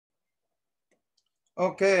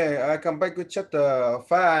Okay, I come back with chapter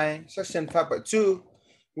 5, section 5.2.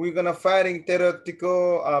 We're gonna fighting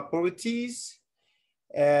theoretical probabilities,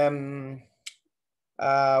 and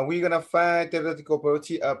we're gonna find theoretical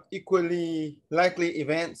probability of equally likely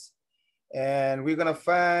events, and we're gonna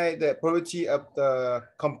find the probability of the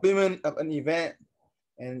complement of an event,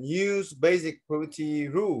 and use basic probability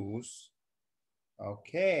rules.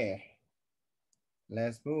 Okay,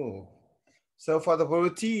 let's move. So for the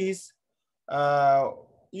probabilities, uh,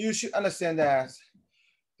 you should understand that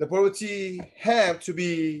the probability have to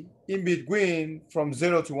be in between from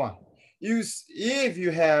 0 to 1. If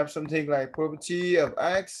you have something like probability of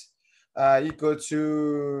x equal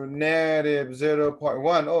to negative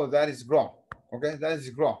 0.1, oh, that is wrong. Okay, that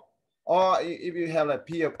is wrong. Or if you have like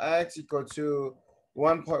p of x equal to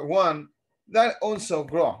 1.1, that also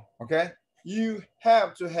wrong. Okay, you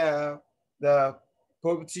have to have the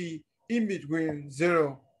probability in between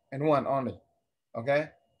 0 and 1 only. Okay,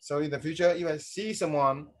 so in the future, if I see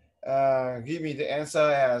someone give me the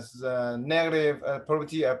answer as negative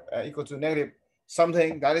probability equal to negative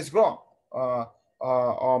something, that is wrong.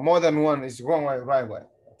 Or more than one is wrong right way.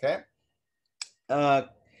 Okay. Uh,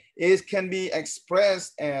 it can be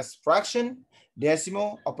expressed as fraction,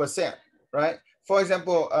 decimal, or percent, right? For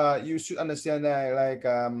example, you should understand that like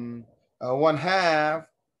 1/2,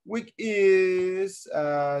 which is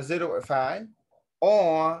 0.5,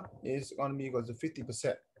 or is going to be equal to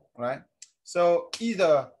 50%, right? So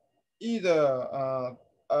either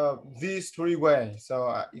these three ways,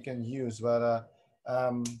 so you can use, but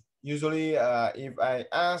usually if I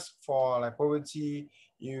ask for like probability,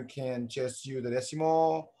 you can just use the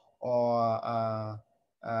decimal or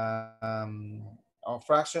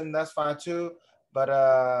fraction, that's fine too. But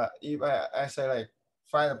if I say like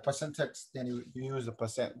find a percentage, then you use the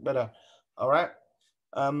percent better. All right.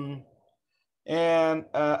 Um, and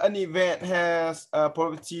an event has a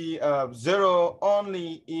probability of 0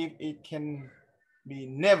 only if it can be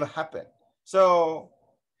never happen. So,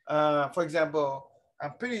 for example,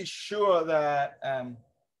 I'm pretty sure that I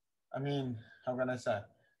mean, how can I say?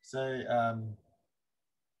 Say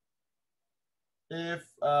if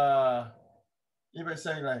uh, if I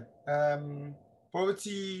say like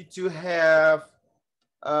probability to have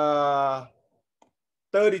uh,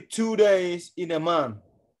 32 days in a month,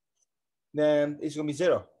 then it's gonna be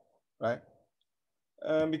 0, right?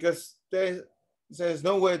 Because there's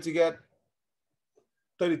no way to get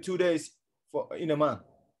 32 days for in a month.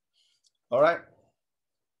 All right.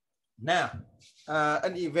 Now,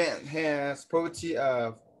 an event has probability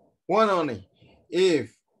of 1 only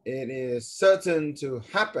if it is certain to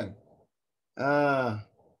happen. Uh,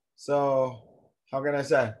 so how can I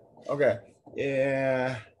say? Okay.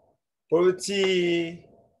 Yeah. Probability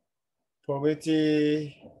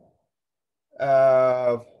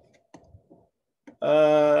of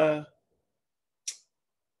uh,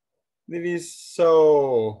 it is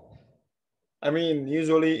so. I mean,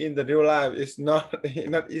 usually in the real life, it's not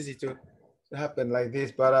not easy to happen like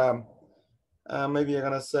this. But maybe I'm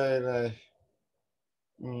gonna say like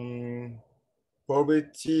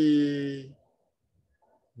probability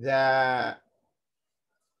that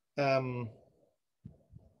um,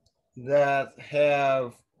 that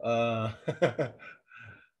have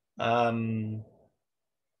um,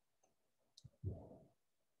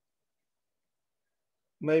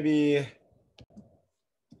 maybe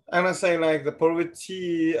I'm gonna say like the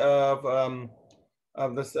probability of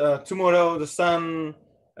the tomorrow the sun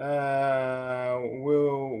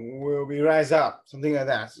will be rise up, something like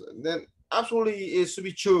that. So then absolutely it should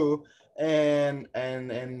be true, and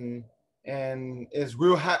it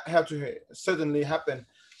will have to certainly happen.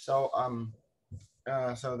 So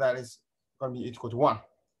so that is going to be equal to 1.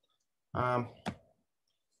 Um,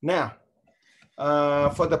 now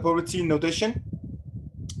for the probability notation,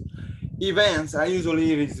 events are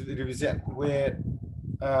usually represent with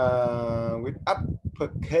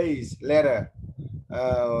uppercase letter.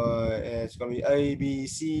 It's going to be A, B,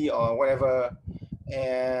 C, or whatever.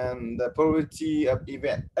 And the probability of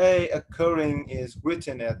event A occurring is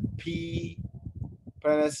written as P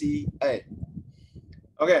parenthesis A.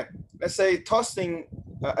 Okay, let's say tossing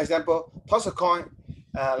example, toss a coin.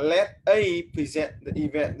 Let A present the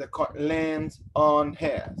event the coin lands on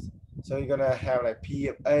heads. So you're gonna have like P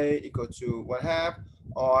of A equal to 1/2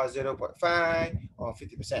 or 0.5 or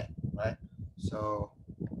 50%, right? So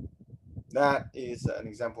that is an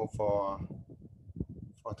example for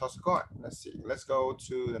toss a coin. Let's see. Let's go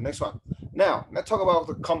to the next one. Now let's talk about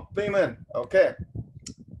the complement. Okay.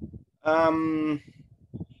 Um,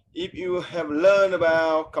 if you have learned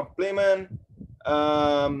about complement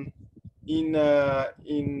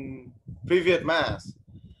in previous math,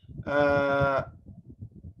 uh,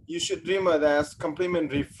 you should remember that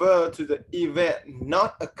complement refer to the event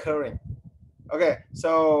not occurring. Okay,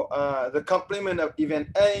 so the complement of event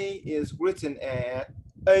A is written as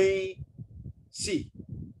AC,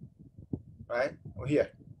 right? Over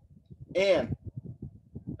here. And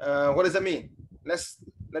what does that mean? Let's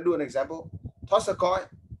do an example. Toss a coin,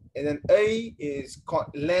 and then A is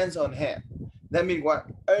caught lands on hand. That means what?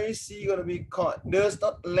 AC gonna be caught does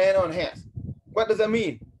not land on hands. What does that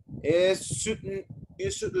mean? It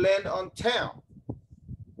should land on town,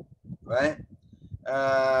 right?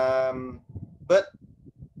 But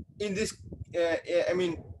in this, I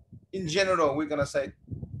mean, in general, we're gonna say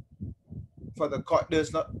for the coin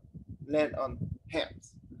does not land on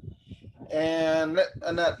hands. And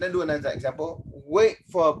let's do another example. Wait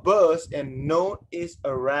for a bus and note its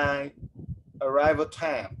arrival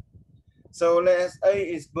time. So let's say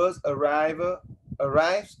its bus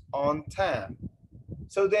arrives on time.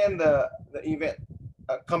 So then the event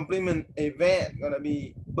complement event gonna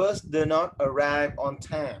be bus did not arrive on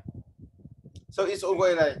time. So it's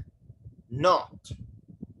always like not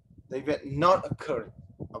the event not occurring.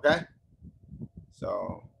 Okay.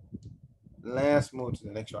 So let's move to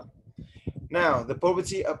the next one. Now, the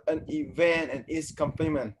probability of an event and its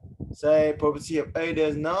complement. Say probability of A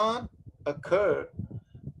does not occur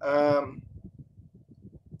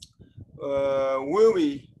will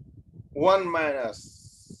be 1 minus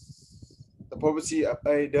the probability of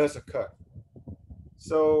A does occur.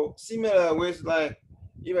 So similar with like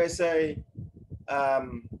if I say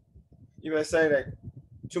like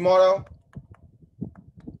tomorrow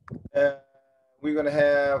we're gonna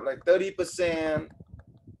have like 30%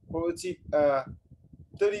 probability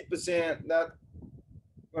 30% that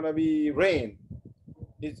gonna be rain.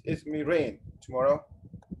 It's gonna be rain tomorrow,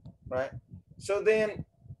 right? So then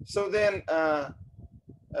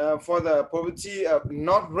for the probability of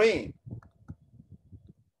not rain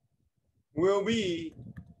will be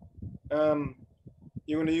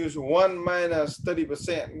you're gonna use 1 minus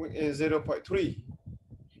 30%, which is 0.3,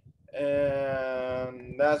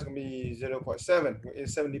 and that's gonna be 0.7, which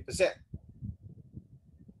is 70%,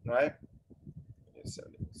 right? It's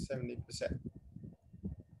 70%.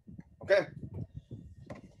 Okay.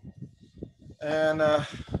 And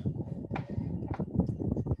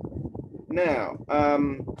now,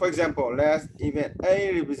 for example, last event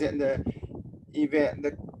A represent the event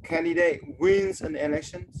the candidate wins an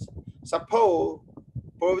elections. Suppose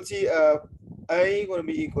probability of A going to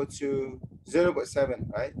be equal to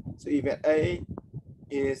 0.7, right? So event A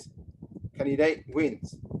is candidate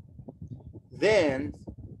wins. Then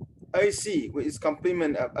AC, which is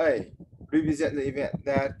complement of A, represent the event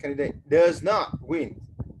that candidate does not win.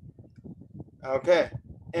 Okay,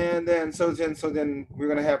 and then so then we're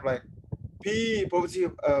gonna have like P probability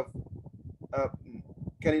of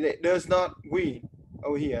candidate does not win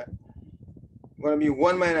over here. Gonna be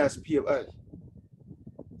 1 minus P of A,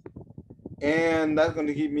 and that's going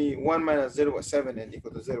to give me 1 minus 0.7 and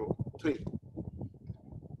equal to 0.3.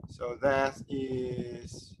 So that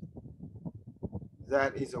is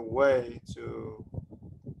a way to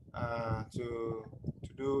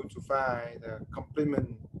find the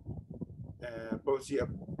complement probability of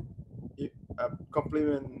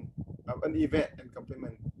complement of an event and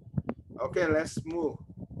complement. Okay, let's move.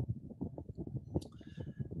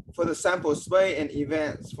 For the sample space and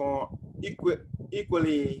events for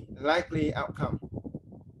equally likely outcome.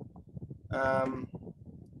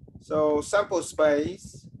 So sample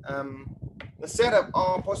space, the set of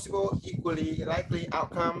all possible equally likely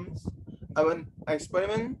outcomes of an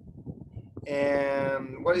experiment.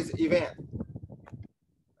 And what is event?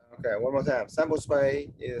 Okay, one more time. Sample space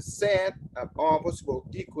is set of all possible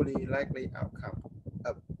equally likely outcome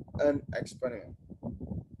of an experiment.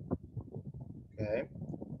 Okay,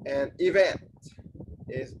 and event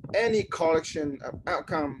is any collection of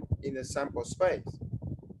outcome in the sample space.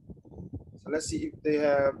 So let's see if they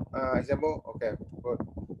have example. Okay, good.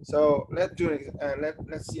 So let's do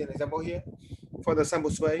let's see an example here for the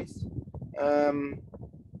sample space.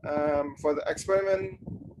 For the experiment,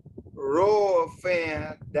 row of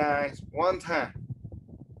fan dies 1 time.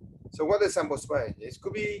 So what is sample space? It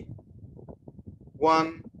could be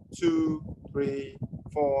 1, 2, 3,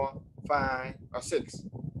 4, 5, or 6.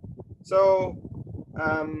 So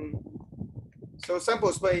so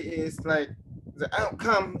sample space is like the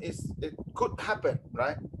outcome is it could happen,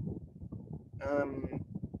 right?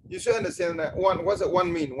 You should understand that one. What's that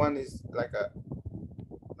one mean? One is like a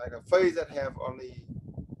phase that have only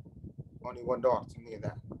one dot, something like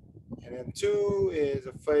that. And then 2 is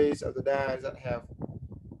a phase of the dies that have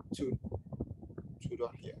two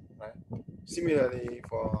dots here, right? Similarly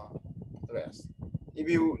for the rest. If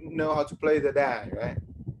you know how to play the die, right?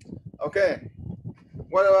 Okay.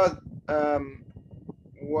 What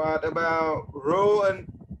about row and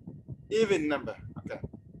even number? Okay.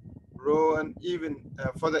 Row and even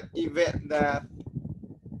for the event that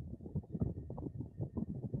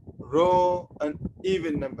row and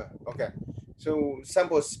even number. Okay. So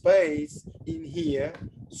sample space in here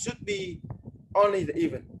should be only the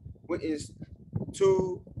even, which is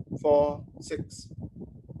 2, 4, 6.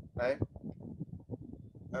 Right?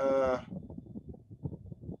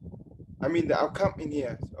 I mean the outcome in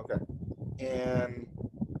here. Okay. And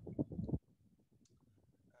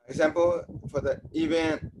example for the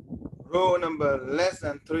event row number less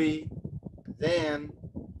than 3, then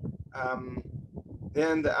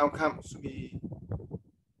the outcome should be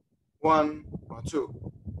 1 or 2.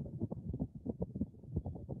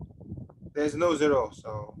 There's no 0,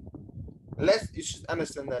 so you should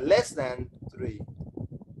understand that less than 3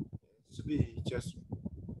 should be just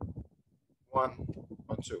 1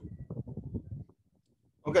 or 2.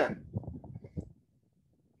 Okay,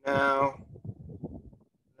 now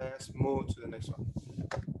let's move to the next one.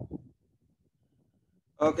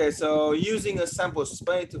 Okay, so using a sample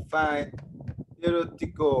space to find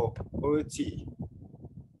theoretical probability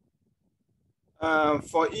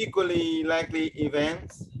for equally likely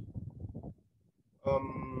events,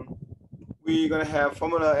 we're gonna have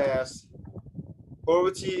formula as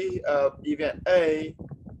probability of event A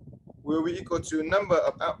will be equal to number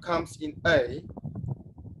of outcomes in A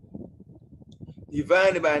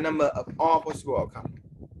divided by number of all possible outcomes.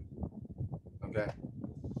 Okay.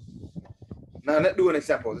 Now let's do an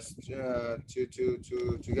example to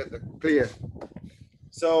get the clear.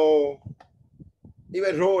 So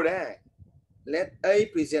event row that let A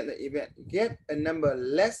present the event, get a number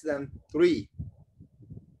less than 3,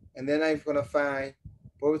 and then I'm gonna find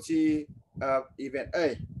probability of event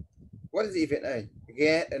A. What is event A?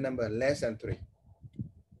 Get a number less than 3.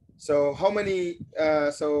 So how many?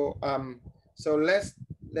 So let's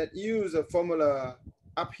use a formula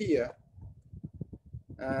up here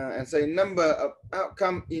and say number of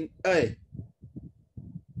outcome in A.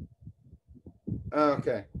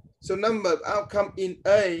 Okay. So number of outcome in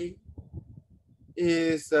A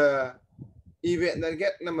is event that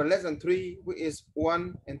get number less than 3, which is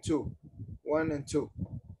 1 and 2. 1 and 2.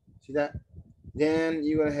 See that? Then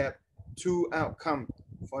you're gonna have 2 outcome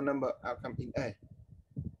for number outcome in A.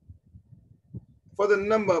 For the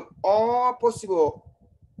number of all possible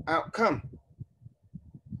outcome,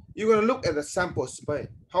 you're gonna look at the sample space.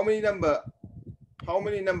 How many number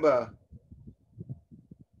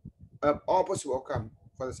of all possible outcome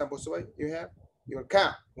for the sample space you have? You will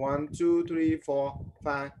count 1, 2, 3, 4,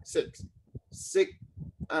 5, 6. 6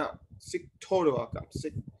 total outcomes.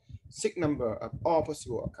 Six number of all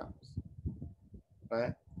possible outcomes.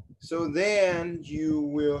 Right? So then you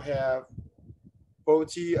will have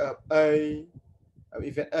probability of A of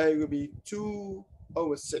event A will be 2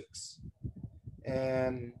 over 6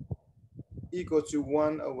 and equal to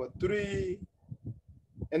 1 over 3.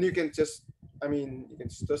 And you can just, you can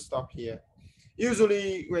just stop here.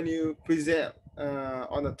 Usually when you present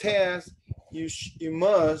on the test, you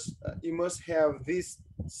must have this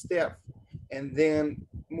step and then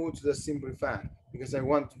move to the simplify, because I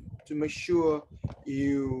want to make sure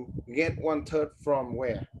you get 1/3 from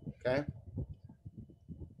where. Okay.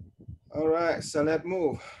 All right, so let's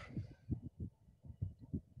move.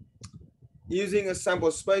 Using a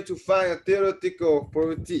sample space to find a theoretical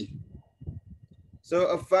probability. So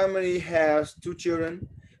a family has 2 children.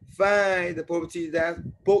 Find the probability that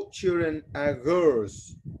both children are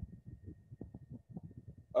girls.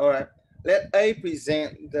 All right, let A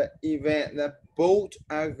present the event that both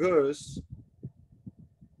are girls.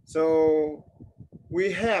 So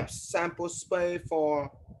we have sample space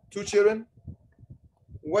for 2 children.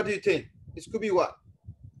 What do you think? It could be what?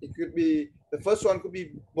 It could be, the first one could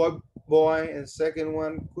be boy, and second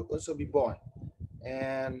one could also be boy.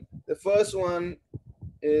 And the first one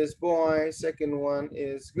is boy, second one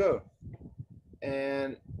is girl.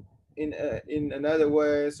 And in another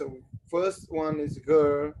way, so first one is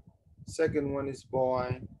girl, second one is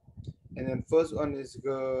boy, and then first one is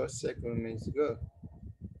girl, second one is girl.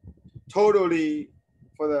 Totally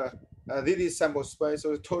for the this is sample space,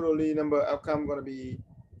 so totally number outcome going to be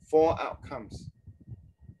 4 outcomes.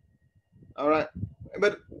 All right,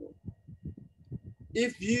 but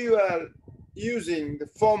if you are using the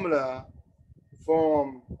formula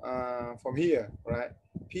from here, right?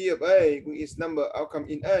 P of A is number outcome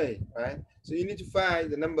in A, right? So you need to find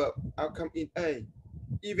the number of outcome in A.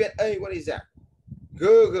 Event A, what is that?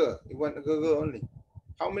 Girl. You want a girl only.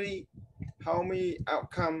 How many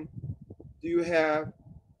outcome do you have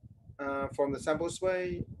from the sample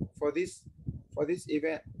space for this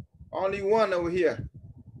event? only one over here.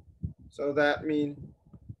 So that means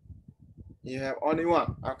you have only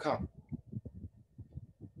one outcome.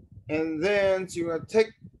 And then you will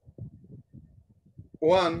take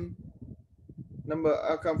one number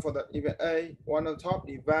outcome for the event A, one on top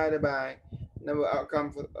divided by number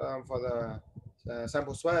outcome for the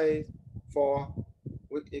sample space 4,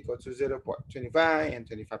 which equal to 0.25 and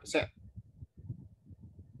 25%.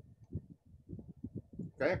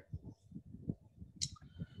 Okay.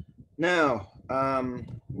 Now,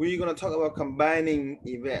 we're going to talk about combining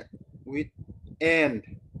event with and.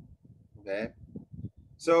 Okay.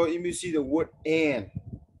 So if you see the word and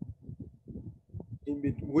in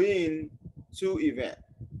between two events,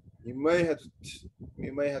 you may have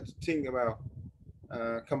to think about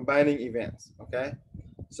combining events. Okay.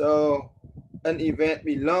 So an event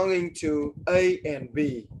belonging to A and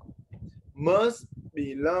B must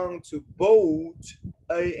belong to both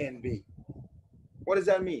A and B. What does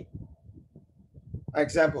that mean?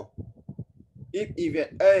 Example, if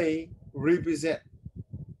event A represent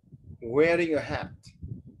wearing a hat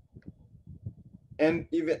and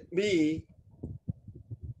event B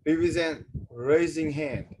represent raising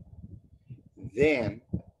hand, then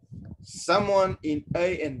someone in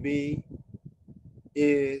A and B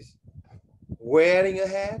is wearing a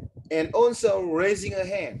hat and also raising a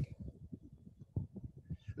hand.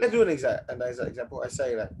 Let's do a nice example. I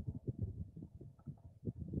say that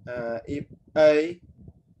if A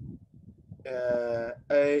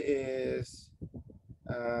is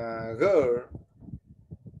girl,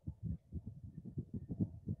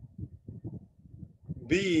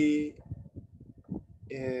 B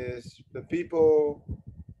is the people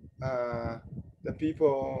I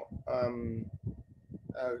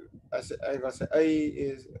gonna say A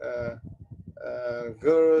is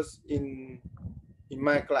girls in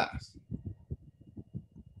my class,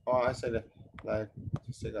 or I say that like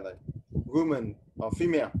to say that like woman or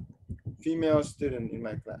female student in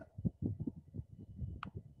my class.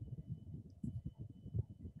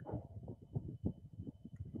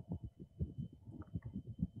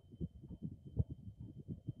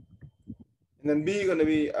 And then B gonna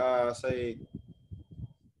be say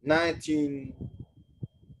 19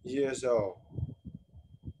 years old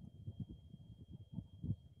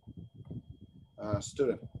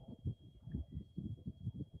student.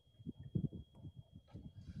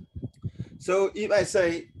 So if I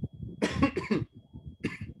say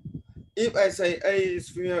if I say A is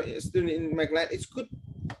female student in my class,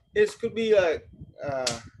 it could be like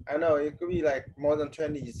I know it could be like more than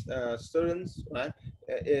 20 students, right?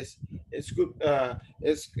 It's good.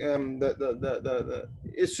 It's the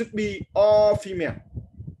it should be all female,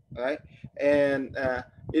 right? And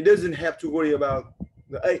it doesn't have to worry about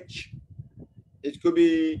the age. It could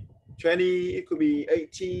be 20, it could be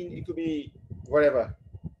 18, it could be whatever.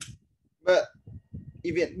 But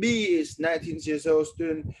event B is 19 years old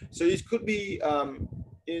student, so it could be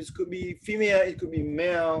female, it could be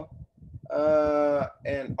male,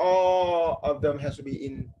 and all of them has to be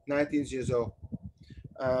in 19 years old.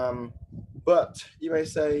 But if I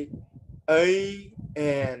say A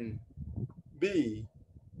and B,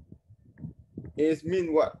 it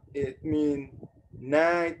mean what? It mean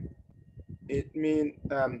nine. It mean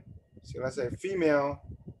so let's say female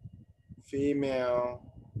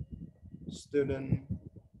student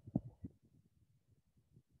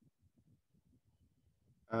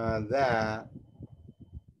that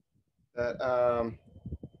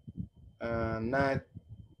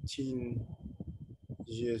 19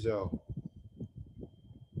 years old.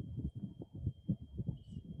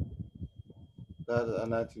 That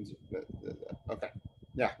 19. Okay,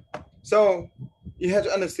 yeah. So you have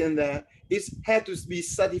to understand that it had to be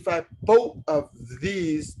certified both of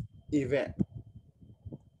these events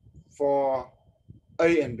for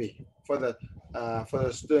A and B for the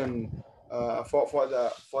student for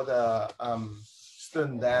the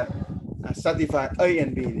student that certified A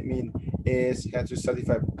and B. I mean is had to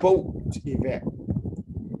certify both event.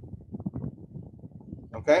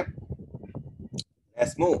 Okay,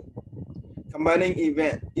 let's move. Combining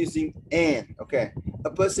event using and. Okay,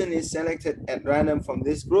 a person is selected at random from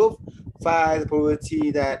this group. Find the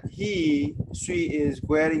probability that she is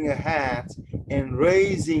wearing a hat and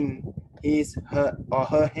raising his or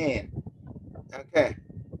her hand. Okay,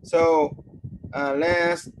 so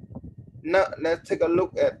let's take a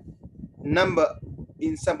look at number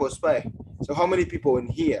in sample space. So how many people in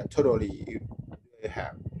here totally you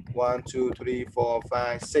have? 1, 2, 3, 4,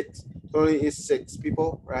 5, 6. Totally is 6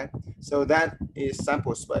 people, right? So that is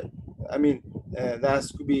sample space. I mean,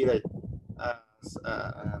 that could be like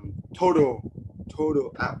total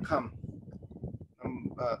outcome,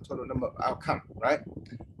 total number of outcome, right?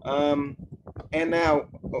 And now,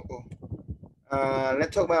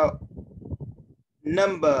 let's talk about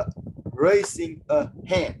number raising a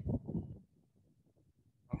hand.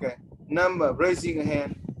 Okay, number raising a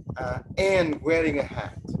hand and wearing a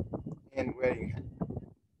hat. And wearing a hat.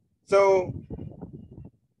 So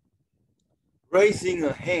raising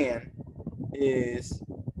a hand is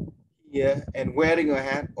here, and wearing a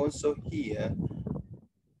hat also here.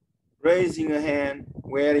 Raising a hand,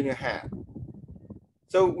 wearing a hat.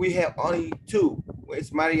 So we have only two.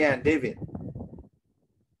 It's Maria and David.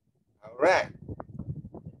 All right.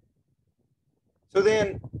 So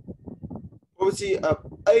then probability of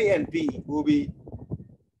A and B will be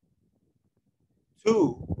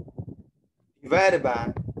 2 divided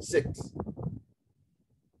by 6.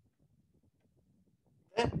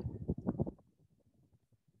 Okay?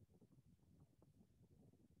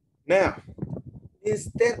 Now,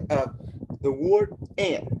 instead of the word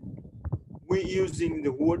and, we're using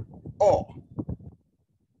the word or.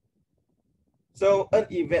 So an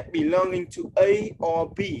event belonging to A or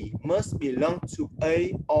B must belong to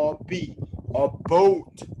A or B or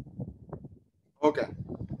both. Okay,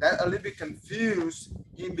 that's a little bit confused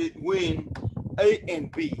in between A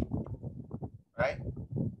and B, right?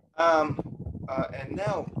 And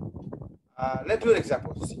now let's do an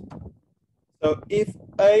example. So if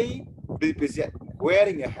A represent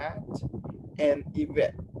wearing a hat and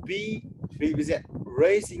event B represent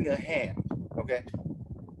raising a hand, okay,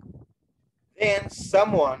 then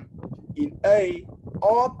someone in A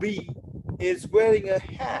or B is wearing a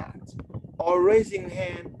hat or raising a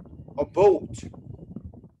hand or both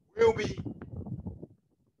will be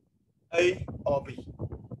A or B.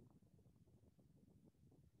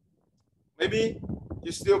 Maybe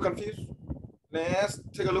you're still confused? Let's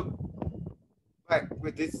take a look back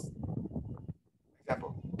with this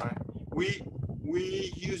example. Right? We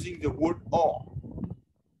using the word or.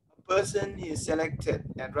 A person is selected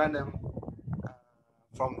at random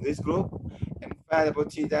from this group and find the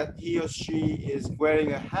probability that he or she is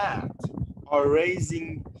wearing a hat or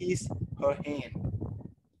raising her hand.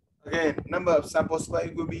 Again, number of samples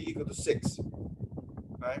will be equal to 6,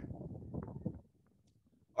 right?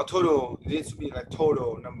 Or total, this would be like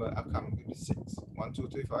total number outcome will be 6. 1, 2,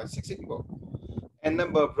 3, 4, 6 equal. And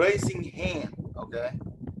number of raising hand, okay?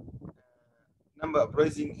 Number of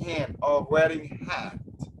raising hand or wearing hat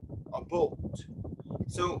or both.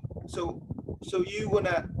 So you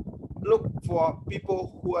wanna look for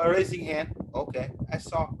people who are raising hand. Okay, I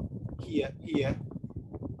saw here.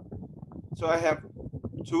 So I have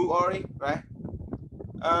 2 already, right?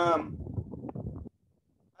 And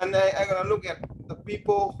I'm gonna look at the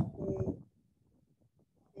people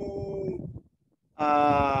who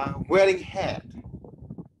are wearing hat.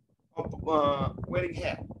 Wearing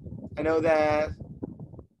hat. I know that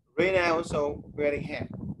Reina also wearing hat.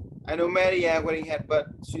 I know Maria wearing hat, but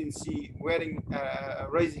since she wearing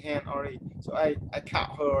raising hand already, so I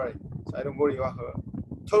count her already. So I don't worry about her.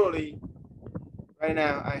 Totally, right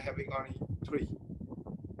now I having only 3.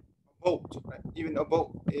 Both, right? Even a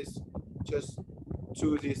boat is just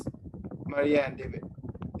to this Maria and David.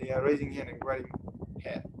 They are raising hand and wearing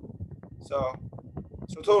hat. So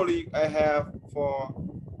totally I have for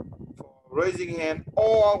raising hand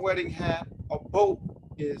or wearing hat or both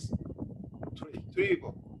is 3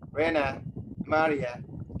 people. Rena, Maria,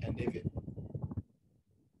 and David.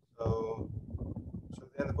 So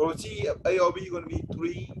then the probability of A or B is going to be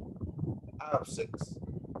 3 out of 6.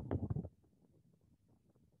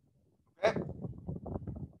 Okay.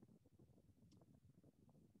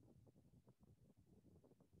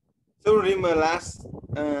 So remember last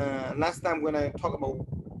time when I talked about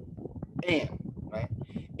and, right?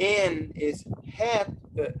 And is had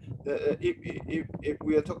if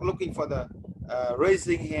we are looking for the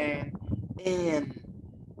raising hand and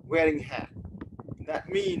wearing hat, that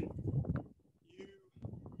means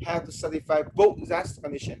you have to satisfy both that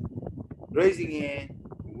condition: raising hand,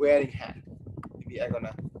 wearing hat. Maybe I'm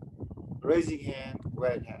gonna raising hand,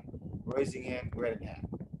 wearing hat, raising hand, wearing hat.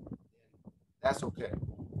 That's okay.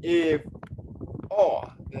 If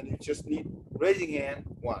or, then you just need raising hand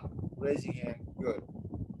 1, raising hand, good.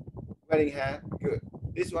 Wearing hat, good.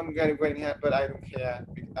 This one getting wearing hat, but I don't care.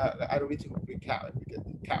 I don't need to count it because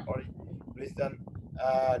the count already is done.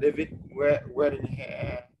 David wearing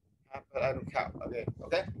hat, but I don't count.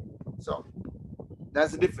 Okay. So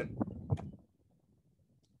that's the difference.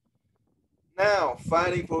 Now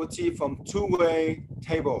finding probability from two-way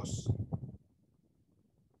tables.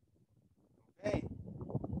 Okay,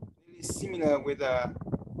 it is similar with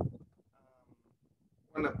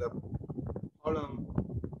one of the problem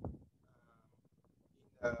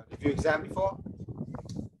in the review exam before,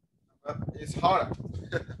 but it's harder.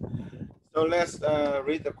 So let's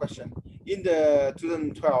read the question. In the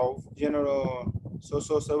 2012 General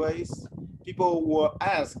Social Surveys, people were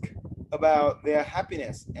asked about their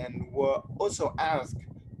happiness and were also asked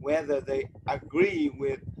whether they agree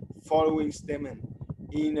with following statement.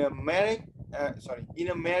 In a marriage,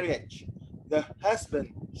 the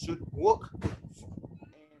husband should work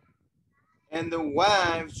and the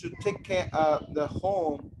wife should take care of the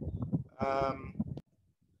home. Um,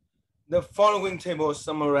 the following table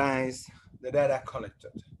summarize the data collected.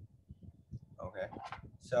 Okay,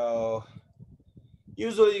 so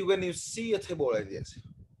usually when you see a table like this,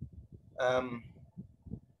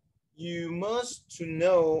 you must to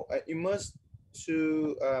know, you must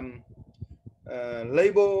to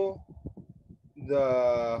label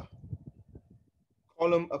the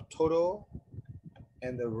column of total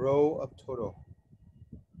and the row of total.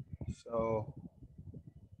 So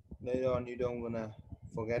later on you don't wanna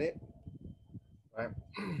forget it, right?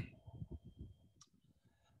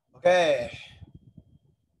 Okay,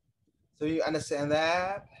 so you understand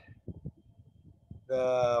that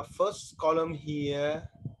the first column here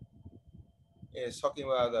is talking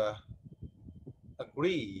about the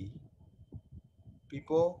agree,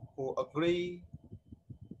 people who agree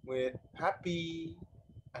with happy,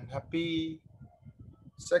 unhappy.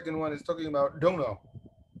 Second one is talking about don't know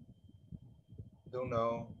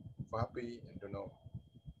for happy and don't know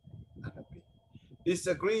unhappy.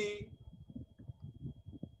 Disagree,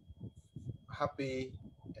 happy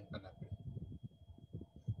and unhappy.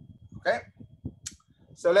 Okay,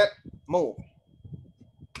 so let's move.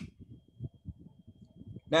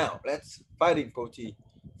 Now let's finding property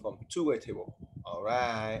from two-way table. All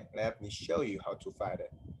right, let me show you how to find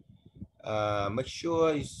it. Make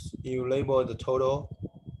sure you label the total,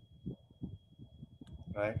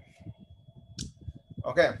 right?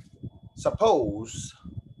 Okay, suppose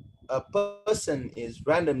a person is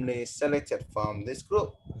randomly selected from this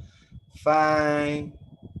group. Find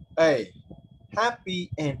A,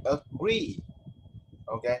 happy and agree.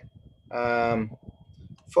 Okay,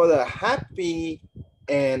 for the happy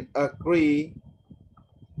and agree,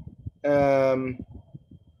 um,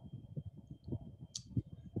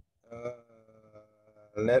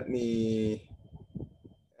 let me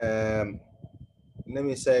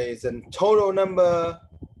say the total number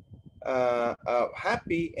of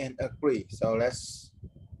happy and agree. So let's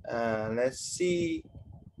see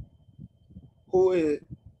who is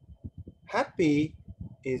happy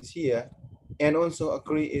is here and also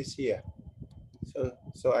agree is here.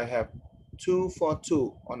 So I have 2 for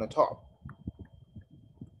 2 on the top,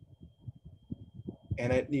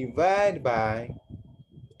 and I divide by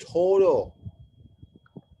total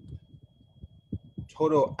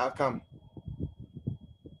outcome,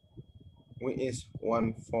 which is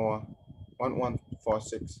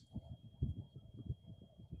 1146.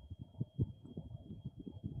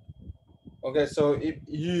 Okay, so if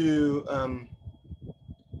you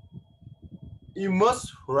you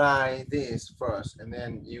must write this first, and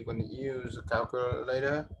then you're going to use a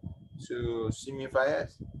calculator to simplify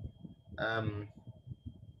it.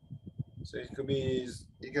 So it could be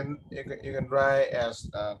you can write as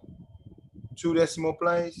 2 decimal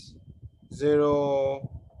place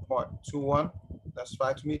 0.21. That's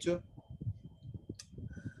fine to me too.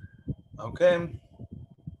 Okay,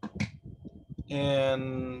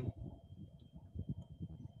 and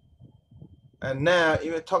now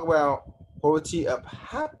if we talk about probability of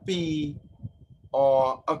happy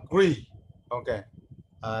or agree. Okay,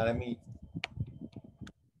 let me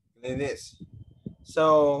clean this.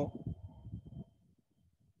 So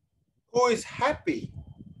who is happy?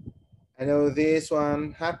 I know this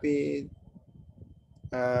one happy,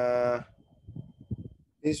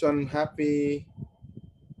 this one happy,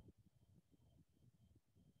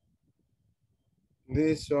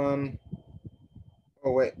 this one,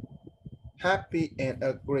 oh wait, happy and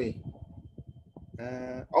agree,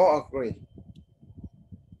 all agree.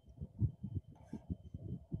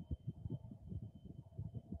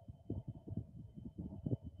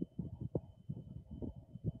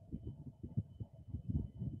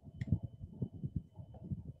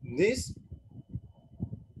 This,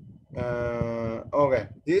 okay,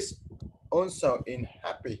 this also in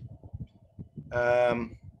happy.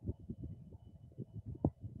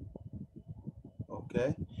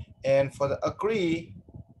 Okay, and for the agree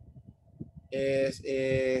is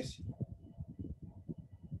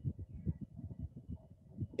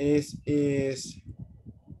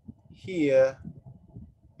here,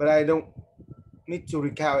 but I don't need to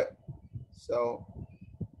recount it. So,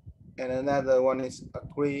 and another one is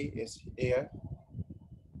agree is here.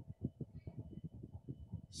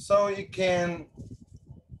 So you can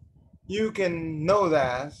know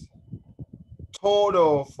that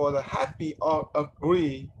total for the happy or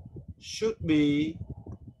agree should be,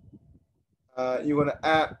 you're going to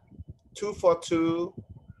add 242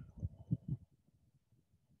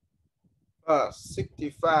 plus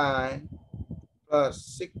 65 plus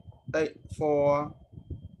 684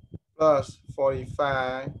 plus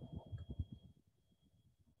 45.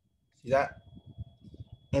 See that?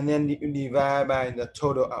 And then you divide by the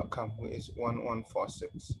total outcome, which is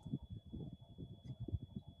 1146.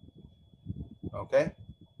 Okay?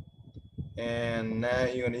 And now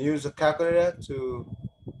you're going to use the calculator to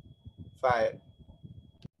find it.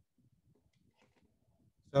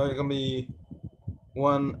 So it's going to be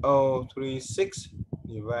 1036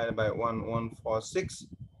 divided by 1146.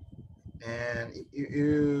 And if you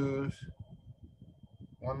use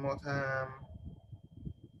one more time,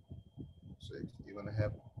 so you're going to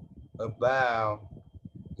have about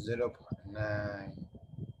 0.9.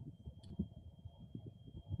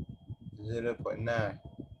 0.90.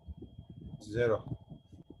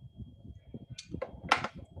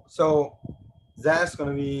 So that's going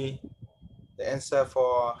to be the answer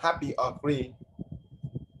for happy or agree.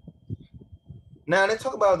 Now let's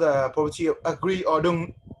talk about the probability of agree or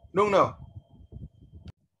don't know.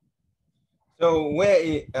 So where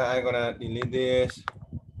is, I'm gonna delete this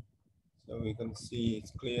so we can see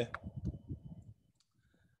it's clear.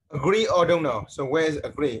 Agree or don't know. So where is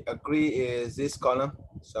agree? Agree is this column.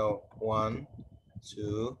 So 1,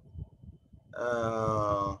 2.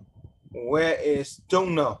 Where is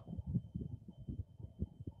don't know?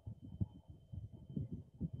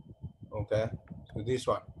 Okay, so this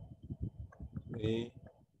one. 3,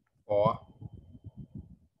 4.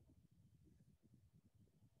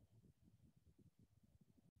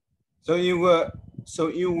 So you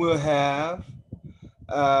will have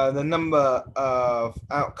the number of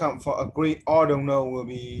outcome for agree or don't know will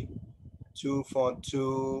be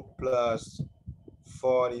 242 plus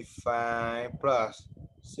 45 plus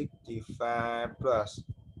 65 plus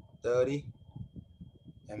 30,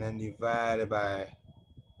 and then divided by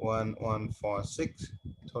 1146,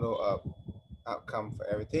 total of outcome for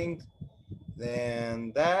everything.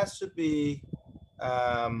 Then that should be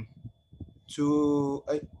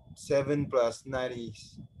 287 plus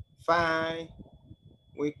 95,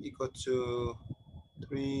 which equal to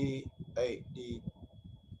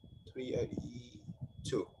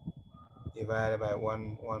 382 divided by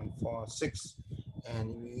 1146.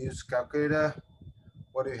 And if you use calculator,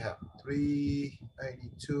 what do you have?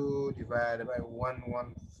 382 divided by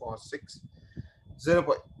 1146,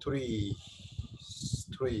 0.33,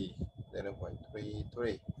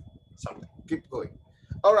 0.33 something. Keep going.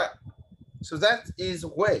 All right, so that is a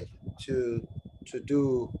way to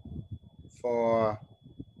do for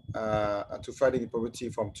to finding the probability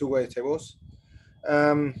from two-way tables.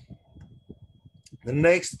 The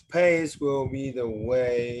next page will be the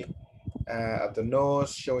way of the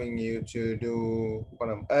notes showing you to do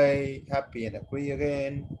column A, happy and agree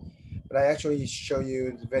again. But I actually show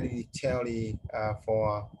you very detailedly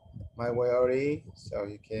for my way already, so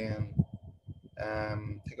you can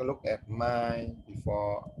take a look at mine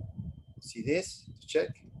before see this to check.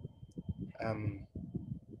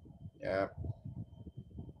 Yeah,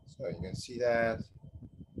 so you can see that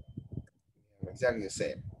exactly the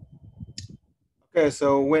same. Okay,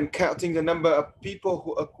 so when counting the number of people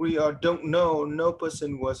who agree or don't know, no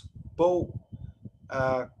person was both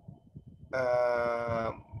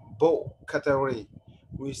category.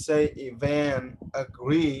 We say event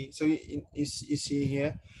agree. So you see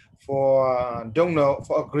here for don't know,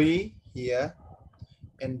 for agree here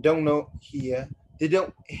and don't know here, they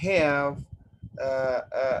don't have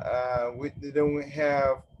they don't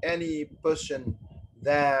have any person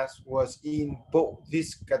that was in both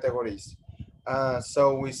these categories.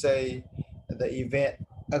 So we say the event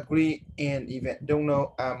agree and event don't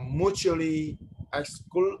know are mutually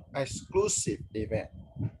exclusive event.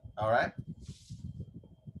 All right.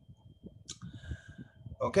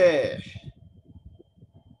 Okay.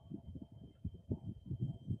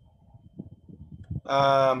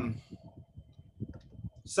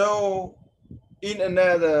 So in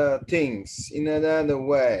another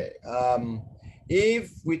way,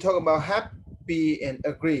 if we talk about happy and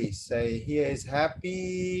agree, say here is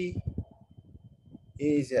happy,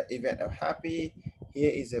 here is an event of happy,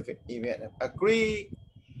 here is an event of agree.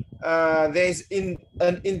 There's an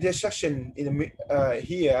intersection in the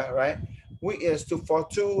here, right? Which is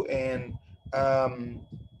 242, and I'm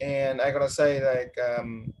gonna say like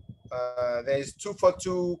there's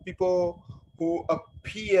 242 people who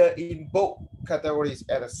appear in both categories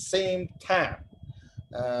at the same time.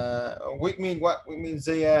 Which mean what? Which means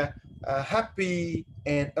they are happy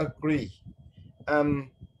and agree.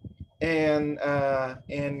 and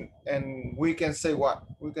we can say what?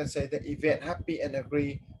 We can say the event happy and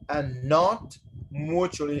agree are not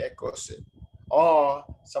mutually exclusive, or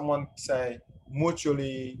someone say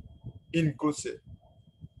mutually inclusive.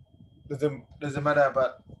 Doesn't matter,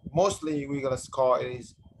 but mostly we're gonna score it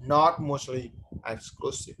is not mutually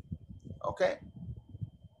exclusive. Okay,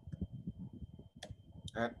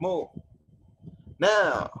 and move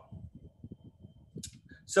now.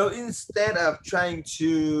 So instead of trying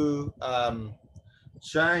to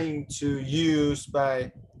use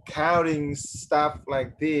by counting stuff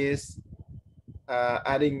like this,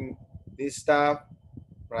 adding this stuff,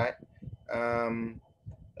 right? Um,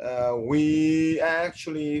 we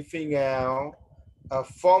actually figure out a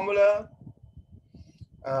formula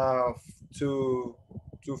uh, to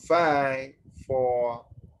find for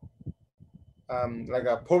like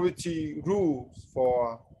a probability rules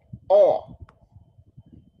for or,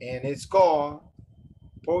 and it's called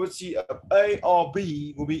probability of A or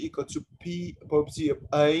B will be equal to P probability of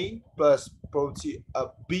A plus probability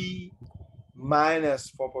of B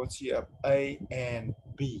minus probability of A and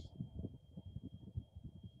B.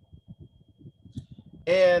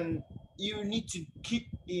 And you need to keep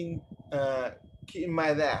in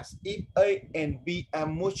mind that if A and B are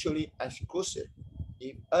mutually exclusive,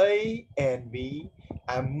 if A and B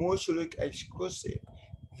are mutually exclusive,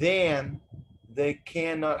 then they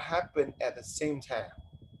cannot happen at the same time.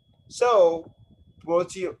 So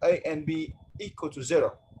probability of A and B equal to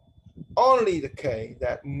 0. Only the case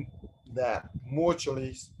that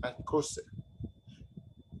mutually exclusive.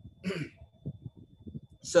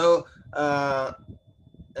 So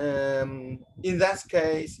in that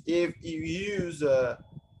case, if you use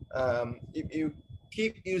if you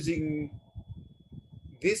keep using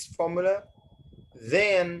this formula,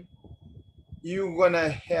 then you're gonna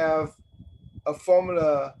have a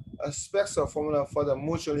formula, a special formula for the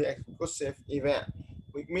mutually exclusive event,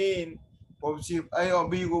 which means probability of A or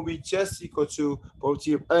B will be just equal to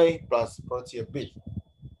probability of A plus probability of B,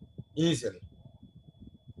 easily.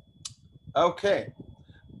 Okay,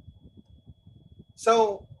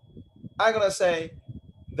 so I'm gonna say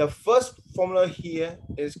the first formula here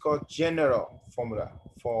is called general formula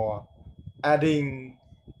for adding,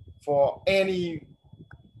 for any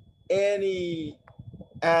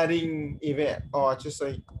adding event, or just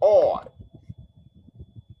say odd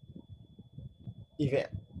event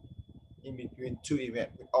in between two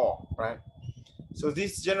events with or, right? So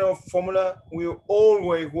this general formula will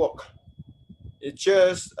always work. It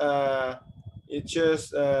just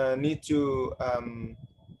need to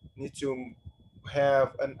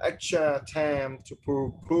have an extra time to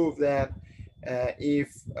prove that if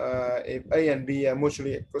A and B are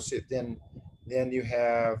mutually exclusive, then you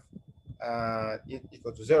have it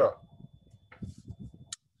equal to 0.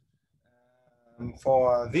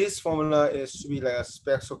 For this formula, it should be like a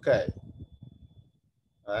special case,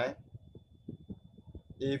 right?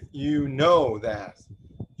 If you know that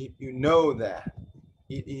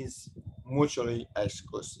it is mutually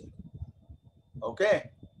exclusive. Okay,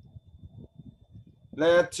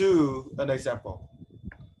 let's do an example.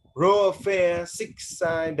 Roll a fair 6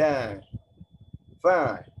 side down.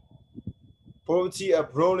 5. Probability of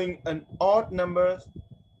rolling an odd number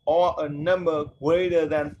or a number greater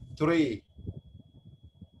than 3.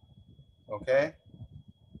 Okay,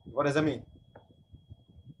 what does that mean?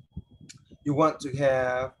 You want to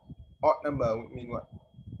have odd number, would mean what?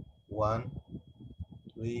 1,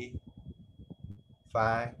 3,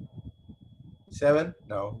 5, 7?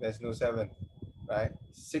 No, there's no 7, right?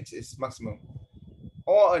 6 is maximum.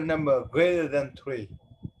 Or a number greater than 3.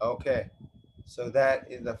 Okay, so that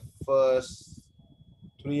is the first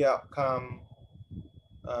 3 outcome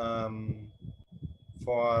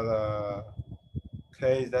for the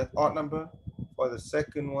case that odd number. For the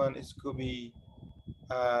second one, it could be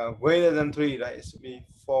greater than 3, right? It should be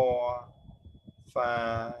 4,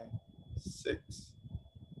 5, 6.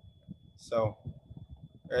 So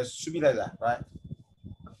it should be like that, right?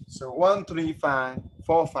 So 1, 3, 5,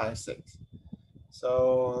 4, 5, 6.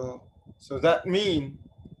 So that mean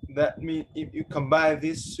if you combine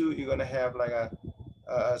these two, you're gonna have like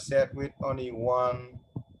a set with only 1,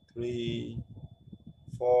 3,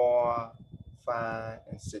 4, 5,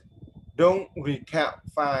 and 6. Don't recount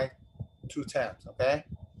 5 2 times, okay?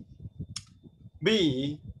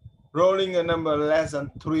 B, rolling a number less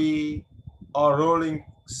than 3 or rolling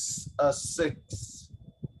a 6.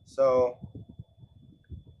 So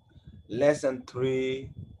less than 3,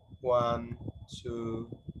 1, 2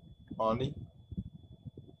 only.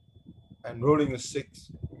 And rolling a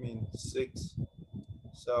 6 means 6.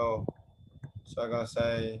 So I'm gonna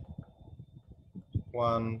say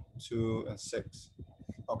 1, 2, and 6.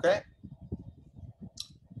 Okay,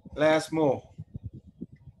 let's move.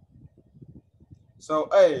 So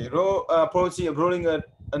A, probability of rolling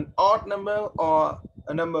an odd number or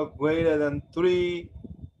a number greater than 3.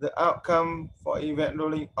 The outcome for event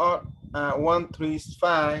rolling odd 1, 3,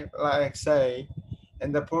 5, like I say,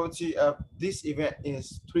 and the probability of this event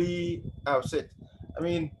is 3 out of 6. I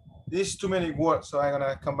mean, these too many words, so I'm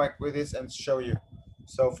gonna come back with this and show you.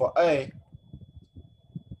 So for A,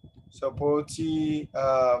 so probability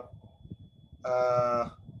of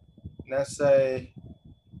let's say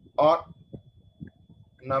odd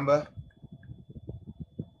number,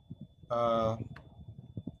 odd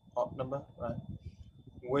number, right?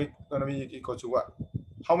 We're gonna be equal to what?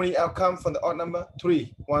 How many outcome from the odd number?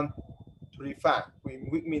 3, 1, 3, 5. We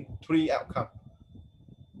mean 3 outcome.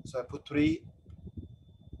 So I put 3.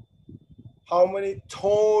 How many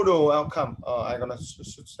total outcome? I'm gonna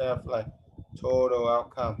should have like total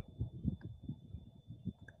outcome,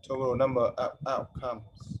 total number of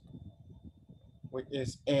outcomes, which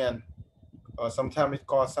is n, or sometimes it's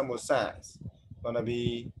called sample size. Gonna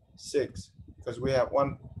be 6 because we have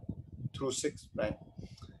 1 through 6, right?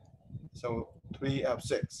 So 3 of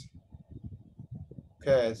 6.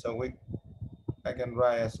 Okay, so I can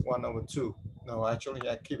write as 1 over 2. No, actually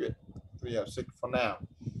I keep it 3 of 6 for now.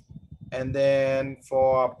 And then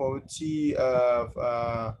for probability of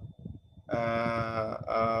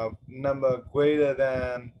number greater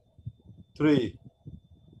than 3,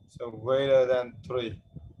 so greater than 3,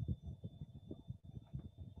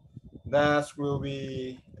 that will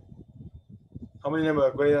be how many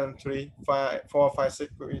number greater than 3? 5, 4, 5,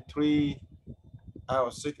 6 will be 3 out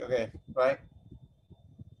of 6. Okay, right?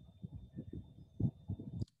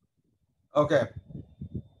 Okay,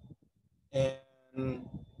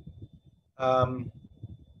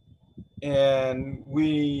 and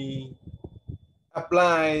we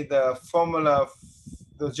apply the formula,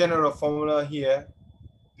 the general formula here.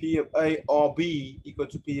 P of A or B equal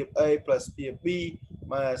to P of A plus P of B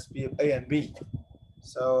minus P of A and B.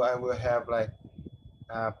 So I will have like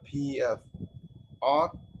P of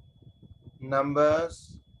odd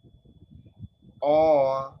numbers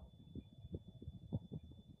or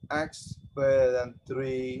x greater than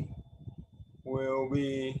 3 will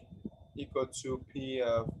be equal to P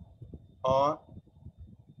of odd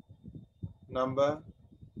number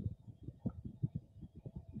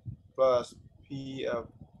plus P of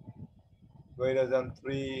greater than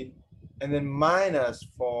 3, and then minus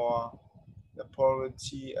for the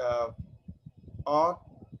probability of odd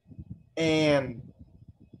and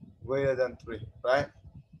greater than 3, right?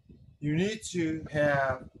 You need to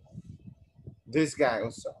have this guy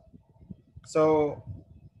also. So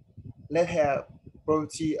let's have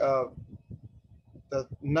probability of the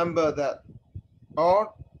number that odd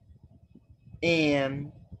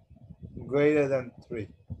and greater than 3.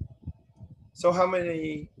 So how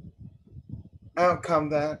many outcome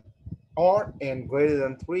that odd and greater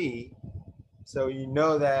than 3? So you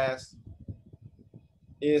know that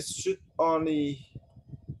it should only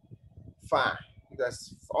 5.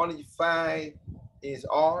 That's only 5 is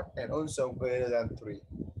odd and also greater than 3.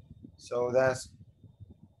 So that's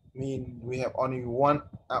mean we have only one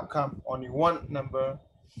outcome, only one number.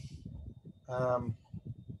 And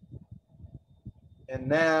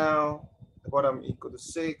now the bottom equal to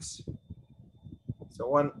 6. So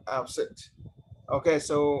 1 out of 6. Okay,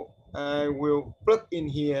 so I will plug in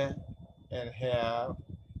here and have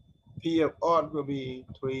P of odd will be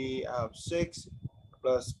 3 out of 6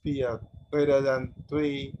 plus P of greater than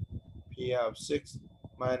 3, P out of 6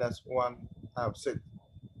 minus 1 out of 6.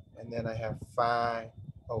 And then I have 5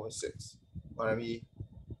 over 6. Gonna be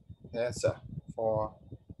the answer for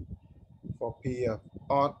P of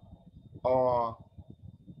odd or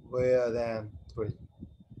greater than 3.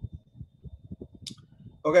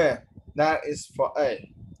 Okay, that is for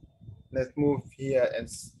A. Let's move here and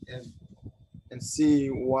see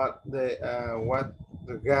what the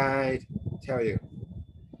guide tell you.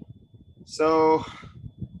 So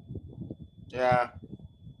yeah,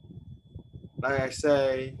 like I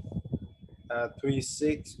say, 3,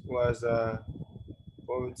 6 was a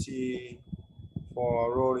probability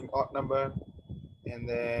for rolling odd number, and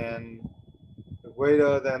then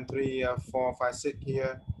greater than 3, 4, 5, 6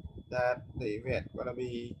 here. That the event gonna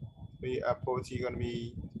be probability gonna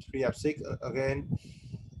be 3 of 6 again,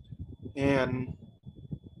 and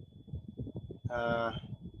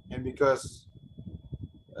because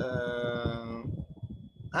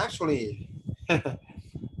actually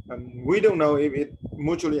we don't know if it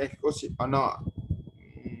mutually exclusive or not,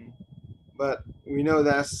 but we know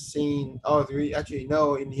that's seen. Oh, we actually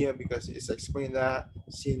know in here because it's explained that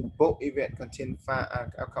seen both event contain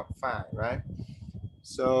 5 outcome 5, right?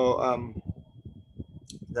 So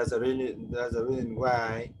that's a reason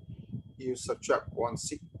why you subtract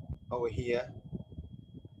 1/6 over here.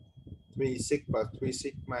 3/6 plus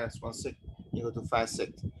 3/6 minus 1/6 equal to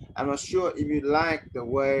 5/6. I'm not sure if you like the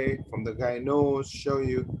way from the guy knows show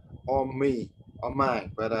you or me or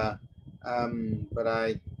mine, but I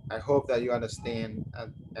hope that you understand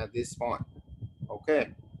at this point.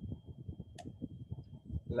 Okay,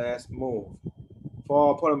 let's move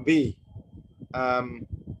for problem B.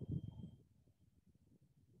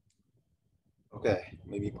 Okay,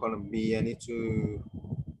 maybe problem B I need to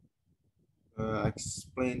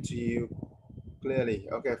explain to you clearly.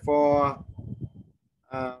 Okay, for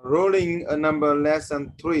rolling a number less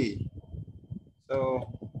than 3.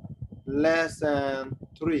 So less than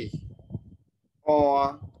 3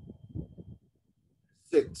 or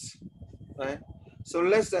 6, right? So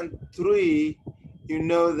less than 3, you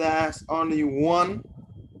know that's only 1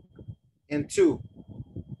 and 2,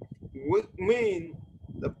 which mean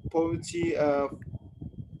the probability of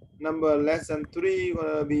number less than 3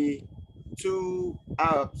 gonna be 2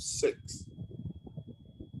 out of 6.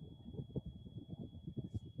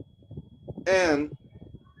 And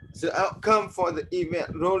the outcome for the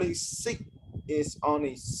event rolling 6 is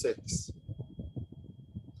only 6.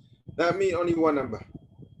 That means only one number.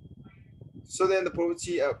 So then the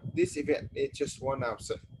probability of this event is just 1 out of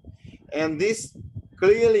 6. And this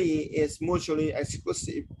clearly is mutually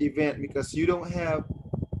exclusive event because you don't have,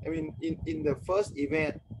 I mean, in the first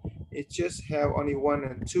event, it just have only 1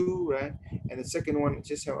 and 2, right? And the second one, it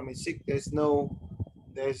just have only 6. There's no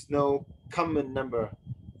common number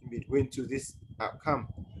in between to this outcome.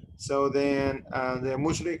 So then they're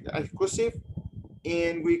mutually exclusive,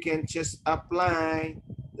 and we can just apply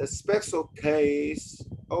the special case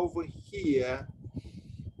over here,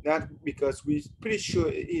 that because we're pretty sure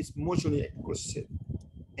it is mutually exclusive.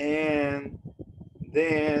 And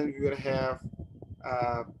then we're gonna have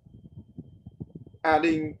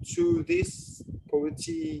adding to this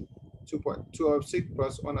probability 2.2 of 6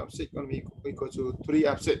 plus 1 of 6 going to be equal to 3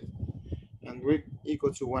 of 6, and we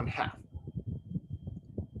equal to 1/2.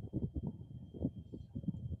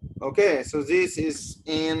 Okay, so this is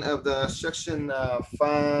end of the section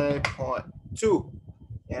 5.2,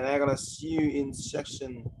 and I'm gonna see you in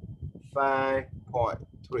section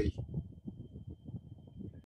 5.3.